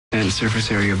prevent surface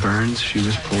area burns. She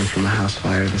was pulled from a house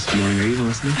fire this morning. Are you even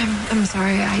listening? I'm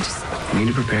sorry. You need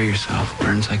to prepare yourself.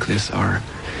 Burns like this are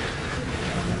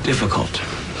difficult.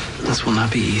 This will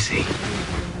not be easy.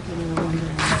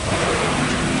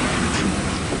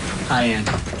 Hi, Ann.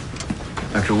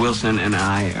 Dr. Wilson and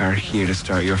I are here to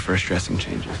start your first dressing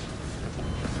changes.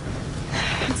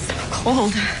 It's so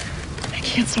cold. I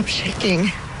can't stop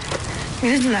shaking.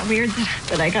 Isn't that weird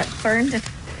that I got burned and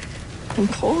I'm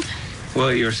cold?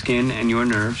 Well, your skin and your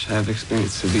nerves have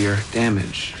experienced severe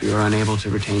damage. You are unable to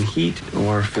retain heat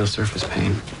or feel surface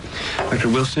pain. Dr.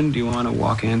 Wilson, do you want to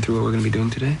walk Ann through what we're going to be doing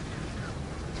today?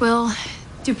 We'll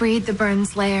debride the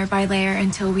burns layer by layer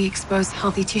until we expose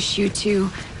healthy tissue to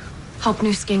help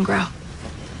new skin grow.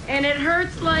 And it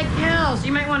hurts like hell, so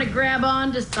you might want to grab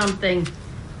onto something.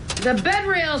 The bed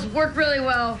rails work really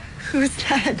well. Who's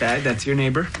that? That's your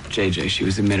neighbor, JJ. She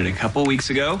was admitted a couple weeks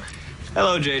ago.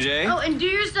 Hello, JJ. Oh, and do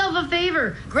yourself a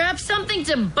favor. Grab something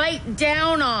to bite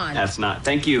down on. That's not.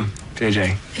 Thank you,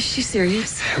 JJ. Is she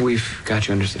serious? We've got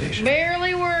you under sedation.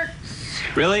 Barely works.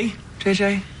 Really,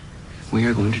 JJ? We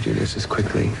are going to do this as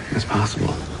quickly as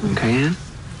possible. Okay, Ann?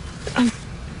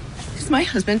 Is my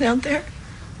husband out there?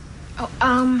 Oh,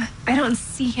 I don't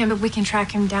see him, but we can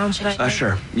track him down. Should I?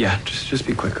 Sure. Yeah, just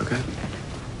be quick, okay?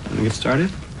 Want to get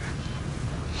started?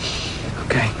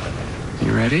 Okay.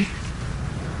 You ready?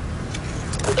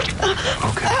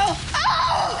 Okay. Ow!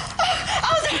 Ow!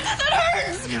 Oh, that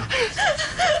hurts! Yeah.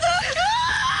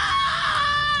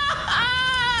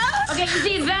 Okay, you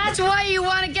see, that's why you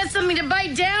want to get something to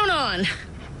bite down on.